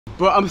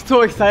Bro, I'm so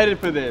excited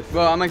for this.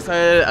 Bro, I'm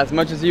excited as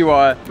much as you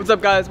are. What's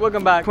up, guys?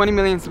 Welcome back. 20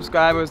 million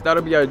subscribers.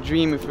 That'll be our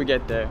dream if we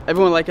get there.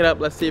 Everyone like it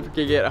up. Let's see if we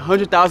can get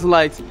 100,000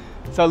 likes.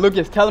 So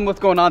Lucas, tell them what's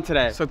going on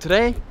today. So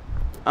today,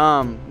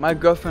 my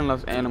girlfriend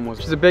loves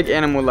animals. She's a big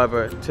animal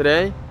lover.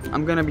 Today,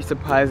 I'm gonna be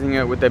surprising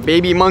her with a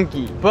baby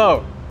monkey.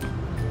 Bro,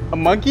 a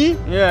monkey?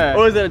 Yeah.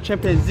 Or is it a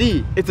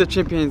chimpanzee? It's a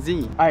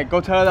chimpanzee. All right,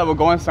 go tell her that we're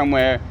going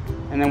somewhere,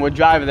 and then we'll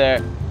drive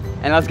there,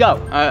 and let's go.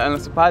 And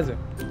let's surprise her.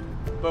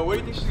 But what do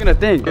you think she's gonna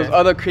think? Those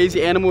other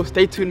crazy animals.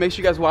 Stay tuned. Make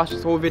sure you guys watch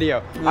this whole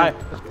video. All right,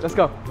 let's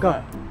go. Go.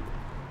 Right.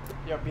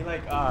 Yo, be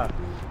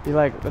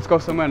like, let's go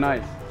somewhere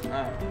nice. All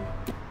right.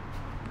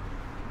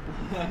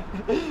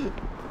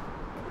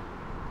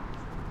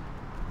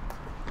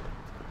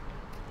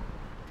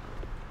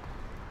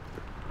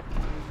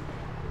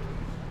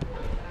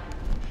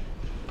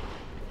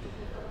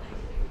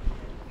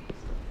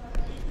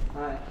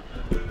 Alright.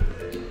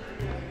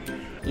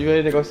 You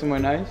ready to go somewhere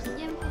nice?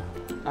 Yeah.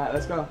 Alright,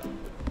 let's go.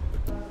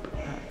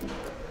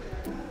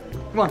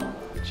 Come on.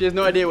 She has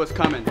no idea what's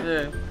coming.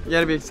 Yeah. You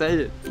gotta be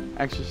excited.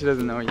 Actually, she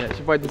doesn't know yet.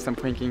 She probably thinks I'm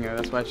pranking her.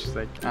 That's why she's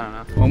like, I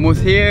don't know.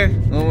 Almost here.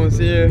 Almost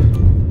here.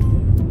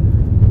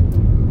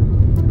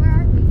 Where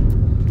are we?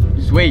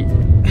 Just wait.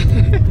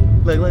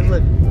 Look.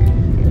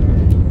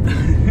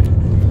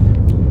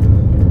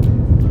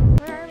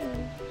 Where are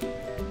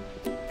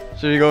we?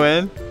 Should we go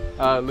in?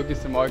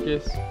 Lucas and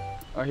Marcus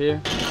are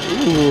here.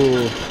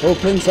 Ooh,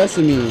 open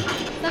sesame.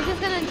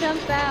 Something's gonna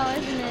jump out,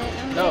 isn't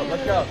it? No,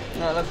 let's go.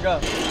 No, let's go.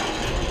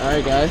 All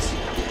right, guys.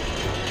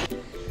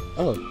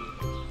 Oh,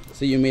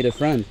 so you made a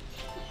friend.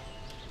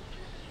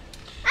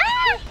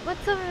 Ah!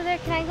 What's over there?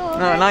 Can I go over?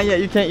 No, not yet.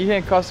 You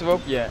can't cross the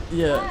rope yet.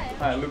 Yeah.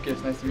 Hi,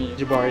 Lucas. Nice to meet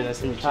you. Jabari, nice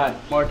to meet you. Hi,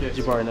 Marcus.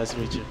 Jabari, nice to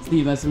meet you.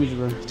 Steve, nice to meet you,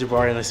 bro.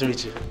 Jabari, nice to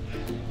meet you.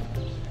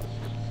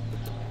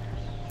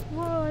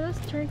 Whoa, are those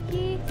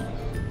turkeys?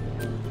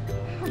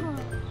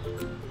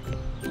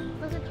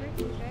 Those are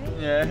turkeys, right?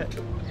 Yeah.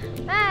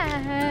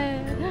 Ah.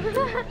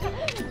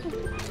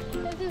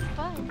 This is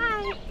fun.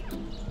 Hi.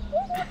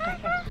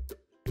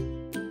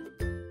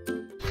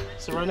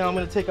 So right now I'm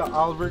gonna take out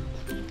Oliver.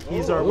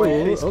 He's our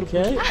white face.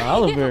 Okay,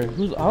 Oliver.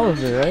 Who's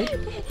Oliver, right?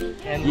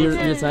 And You're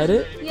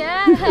excited?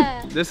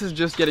 Yeah. This is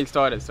just getting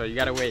started, so you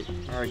gotta wait.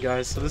 all right,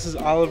 guys. So this is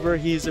Oliver.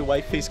 He's a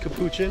white face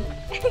capuchin.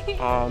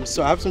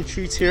 So I have some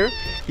treats here.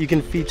 You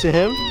can feed to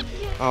him.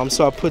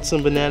 So I'll put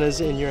some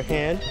bananas in your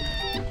hand,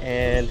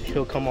 and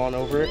he'll come on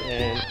over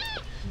and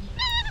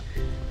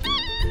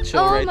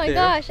chill Oh right my there.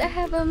 gosh, I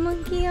have a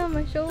monkey on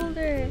my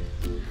shoulder.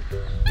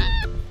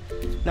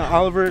 Now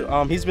Oliver,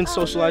 he's been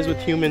socialized with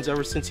humans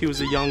ever since he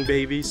was a young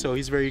baby, so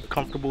he's very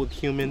comfortable with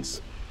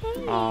humans.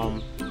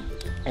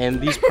 And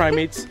these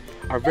primates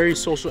are very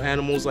social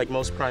animals, like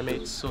most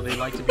primates, so they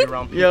like to be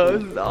around people. Yo,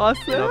 this is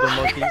awesome. And other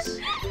monkeys.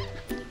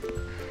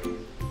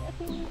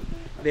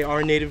 They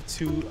are native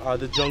to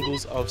the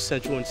jungles of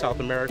Central and South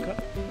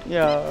America.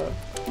 Yeah.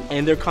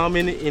 And they're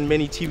common in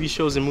many TV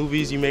shows and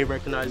movies. You may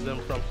recognize them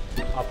from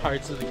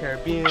Pirates of the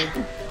Caribbean,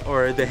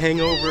 or The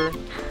Hangover,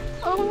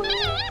 Oh,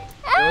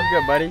 Yo, what's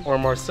good, buddy? or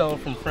Marcel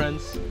from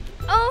Friends.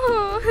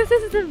 oh, this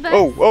is the best.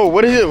 Oh,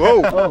 what is it?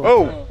 Oh.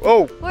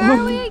 Where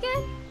are we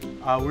again?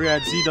 We're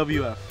at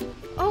ZWF,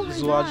 Oh my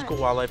Zoological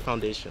gosh. Wildlife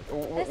Foundation.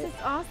 This is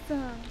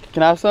awesome.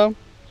 Can I have some?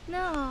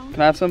 No.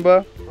 Can I have some,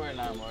 bro?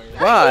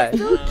 Why? It's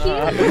so cute.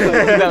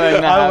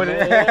 I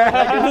wouldn't.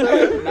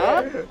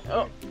 Nah?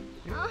 Oh.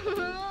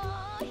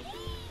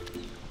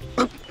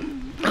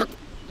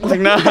 Like,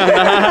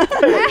 nah.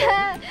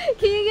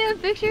 Can you get a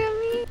picture of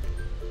me?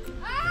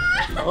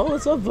 Oh,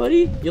 what's up,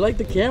 buddy? You like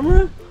the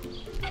camera?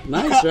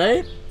 Nice,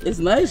 right? It's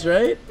nice,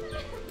 right?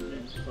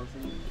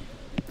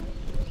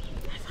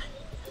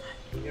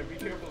 Yeah, be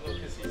careful though,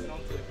 because he's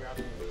known to grab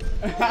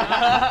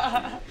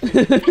things.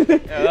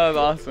 Yeah, that was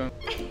awesome.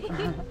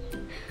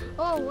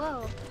 Oh,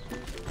 whoa.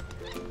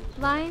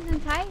 Lions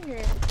and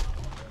tigers.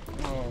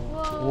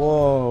 Whoa.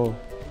 Whoa.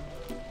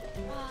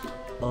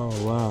 Oh,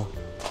 wow.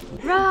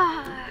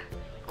 Rah.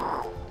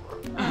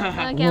 Okay,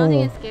 I don't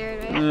think it's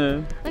scared, right?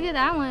 Yeah. Look at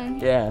that one.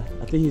 Yeah,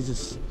 I think he's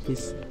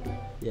sleeping.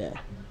 That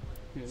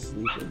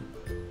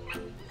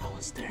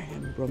one's staring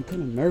at me, bro. I'm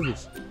kind of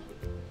nervous.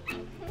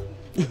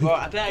 Well,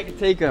 I think I can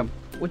take him.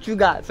 What you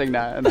got? It's like,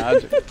 nah.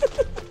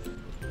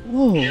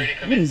 Whoa,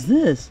 what is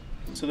this?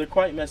 So they're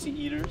quite messy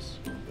eaters.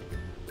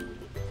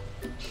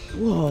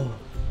 Whoa,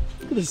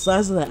 look at the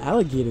size of that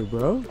alligator,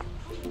 bro.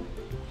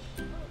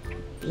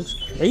 Looks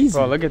crazy.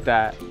 Bro, look at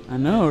that. I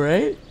know,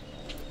 right?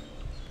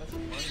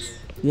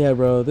 Yeah,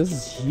 bro, this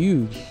is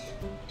huge.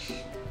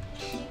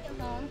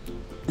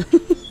 That's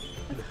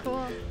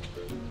cool.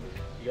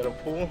 You got a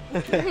pool?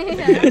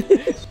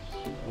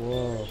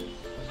 Whoa.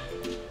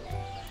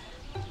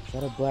 Is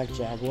that a black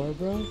jaguar,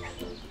 bro?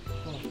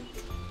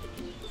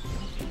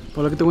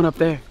 Bro, look at the one up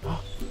there.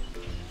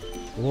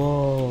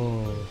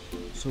 Whoa,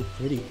 so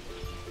pretty.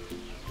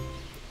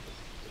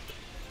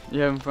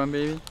 You having fun,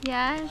 baby?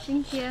 Yeah,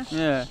 thank you.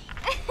 Yeah.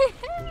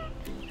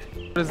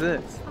 What is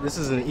this? This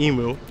is an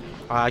emu,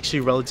 actually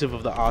a relative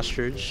of the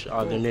ostrich.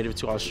 They're native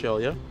to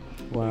Australia.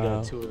 We Wow.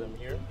 got two of them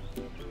here.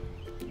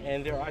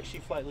 And they're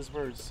actually flightless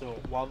birds. So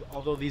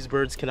although these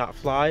birds cannot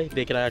fly,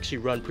 they can actually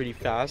run pretty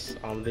fast.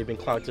 They've been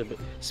clocked to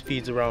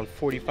speeds around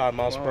 45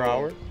 miles per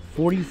hour.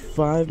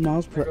 45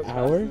 miles per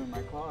hour?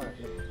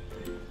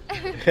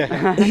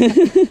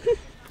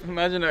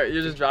 Imagine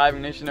you're just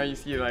driving, next you know you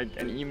see like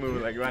an emu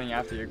like running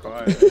after your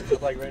car.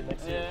 Like right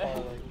next to your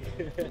car.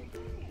 Like.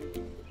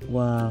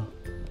 Wow.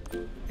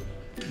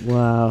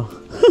 Wow.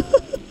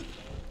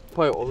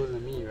 Probably older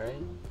than me, right?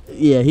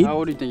 Yeah, How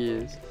old do you think he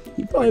is?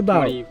 He probably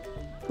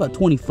about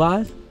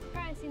 25.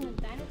 Probably seen the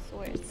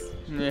dinosaurs.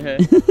 Yeah.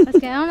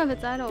 Okay, I don't know if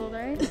it's that old,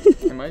 right?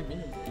 It might be.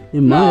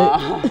 It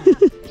might.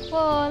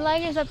 Whoa,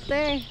 liger's up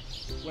there.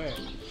 Where?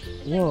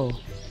 Whoa.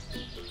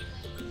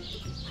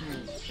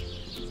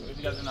 If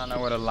you guys do not know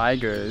what a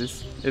liger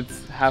is,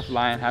 it's half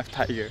lion, half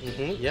tiger.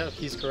 Yeah,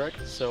 he's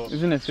correct. So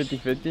isn't it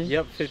 50-50?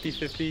 Yep,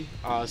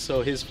 50-50.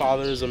 So his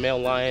father is a male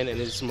lion and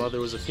his mother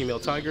was a female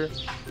tiger,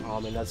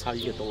 and that's how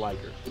you get the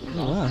liger.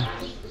 Oh, wow.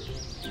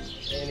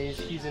 And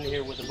he's in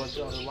here with a bunch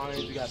of other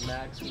lions. We got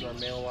Max, who's our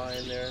male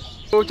lion there.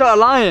 Oh, it's a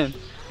lion.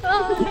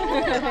 Oh,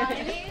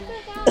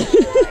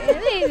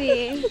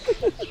 baby.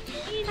 What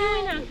are you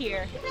doing out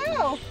here?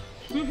 No.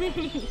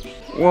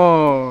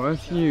 Whoa,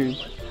 that's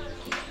huge.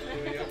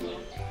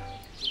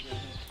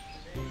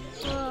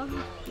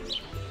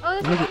 Oh,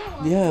 Look at,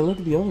 yeah, look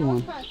at the other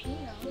one.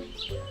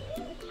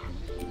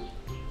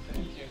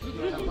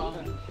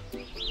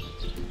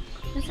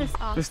 This is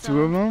awesome. There's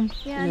two of them?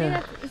 Yeah, I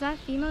think is that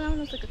female? That one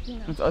looks like a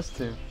female. It's us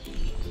two.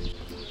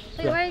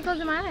 Wait, why are you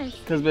closing my eyes?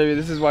 Because baby,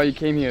 this is why you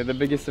came here, the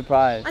biggest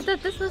surprise. I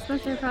thought this was the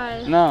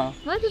surprise. No.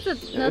 What is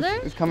it? Another?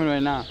 It's coming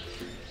right now.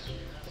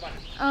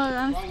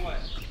 Oh,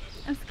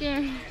 I'm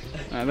scared.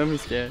 Nah, don't be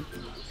scared.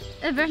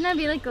 It better not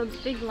be like a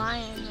big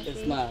lion. I It's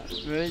think. not.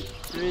 Ready?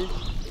 3,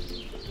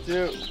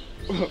 2,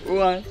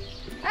 1. Wait,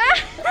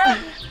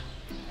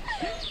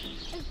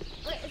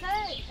 is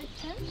that a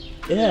 10?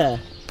 Yeah.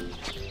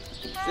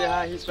 Say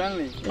hi, he's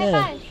friendly. High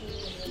five.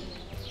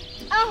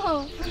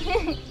 Oh.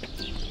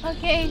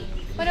 Okay.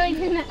 What do I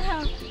do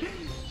now?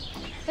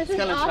 This is He's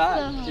gonna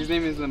awesome. try. His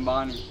name is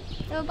Limbani.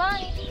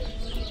 Limbani.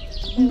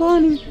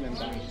 Bonnie.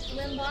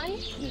 Limbani?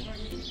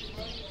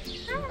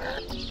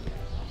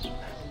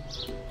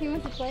 He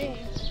wants to play.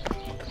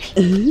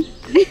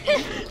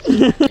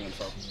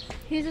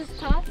 He just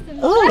tossed him.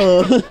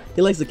 Oh,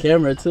 he likes the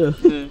camera too.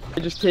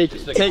 Just take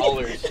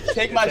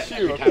my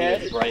shoe,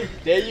 okay? Right.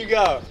 There you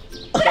go.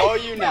 It's all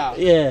you now.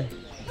 Yeah.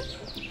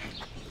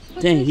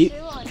 Put Dang, the shoe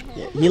on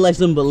him. he likes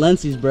them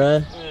Balenci's,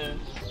 bruh.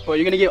 Bro,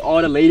 you're gonna get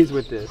all the ladies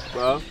with this,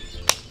 bro.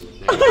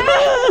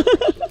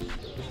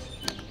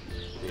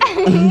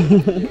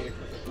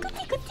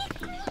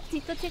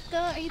 Tickle, tickle.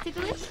 Are you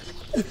ticklish?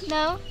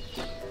 No?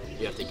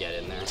 You have to get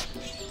in there.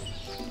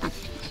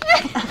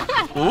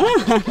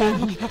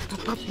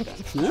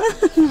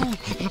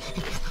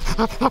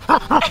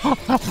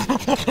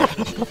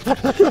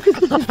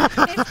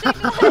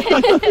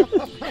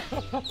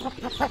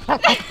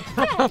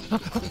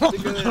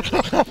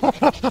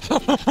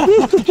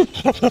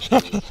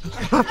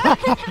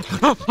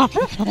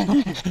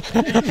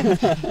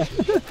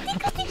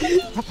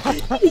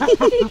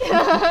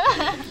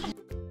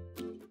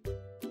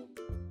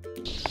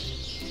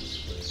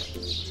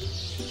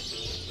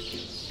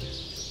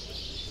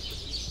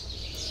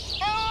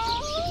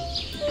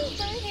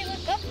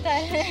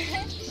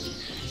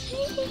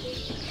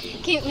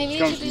 Cute, maybe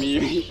Comes to me.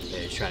 Yeah,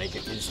 he's trying to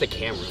get. It's the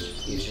camera.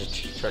 He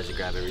just tries to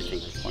grab everything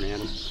pointing at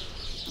him.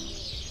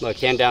 Look,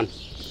 hand down.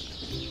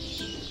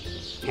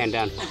 Hand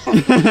down.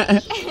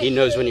 He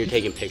knows when you're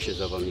taking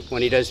pictures of him.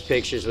 When he does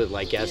pictures with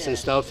like guests and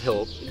stuff,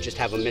 he'll just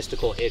have a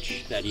mystical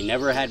itch that he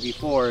never had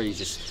before. He's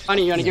just,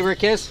 honey, you want to give her a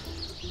kiss?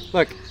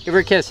 Look, give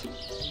her a kiss.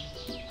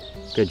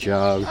 Good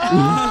job.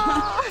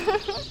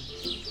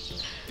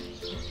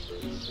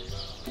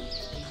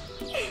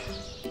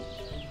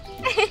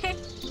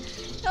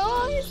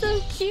 Oh, he's so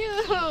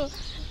cute.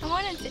 I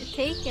wanted to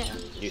take him.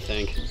 You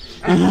think?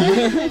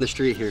 The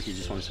street here if you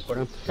just want to support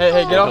him. Hey,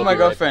 get off my I'll be right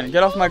girlfriend. back.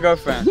 Get off my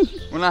girlfriend.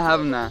 We're not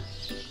having that.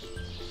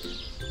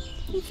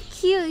 He's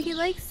cute. He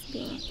likes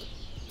me.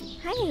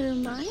 Hi,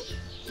 little buddy.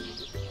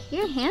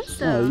 You're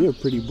handsome. Oh, you're a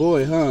pretty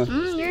boy, huh?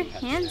 You're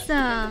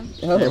handsome.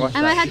 Hey, watch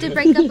I might that. have to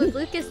break up with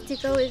Lucas to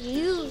go with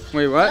you.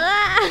 Wait, what?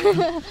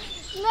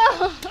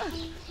 No.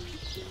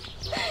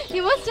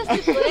 He wants just to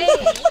play.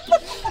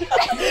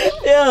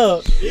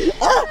 Yo.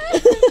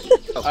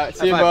 Alright,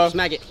 see you, High bro. five.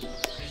 Smack it.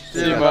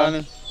 See you,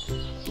 bro.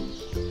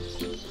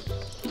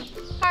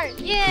 Heart.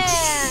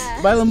 Yeah.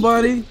 Bye,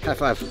 Lombardi. High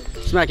five.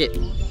 Smack it.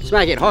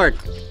 Smack it hard.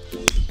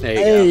 There you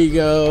There go. you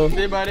go.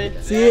 See you, buddy.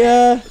 See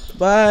ya.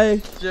 Bye.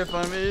 Did you have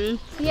fun, baby?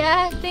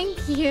 Yeah, thank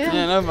you.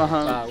 Yeah, no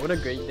problem. Wow, what a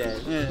great day.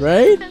 Yeah.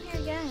 Right? Come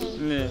here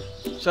again. Yeah.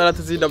 Shout out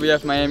to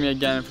ZWF Miami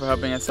again for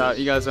helping us out.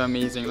 You guys are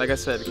amazing. Like I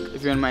said,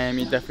 if you're in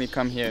Miami, definitely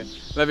come here.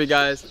 Love you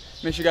guys.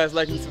 Make sure you guys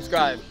like and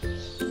subscribe.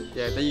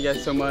 Yeah, thank you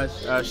guys so much.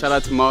 Shout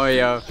out to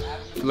Mario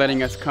for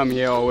letting us come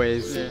here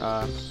always.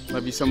 Yeah.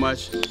 Love you so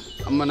much.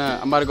 I'm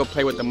about to go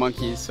play with the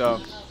monkeys, so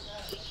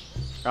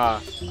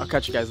I'll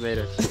catch you guys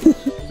later. See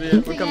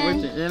ya. We'll come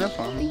with you. Yeah, no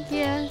problem. Thank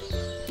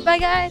you. Bye,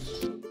 guys.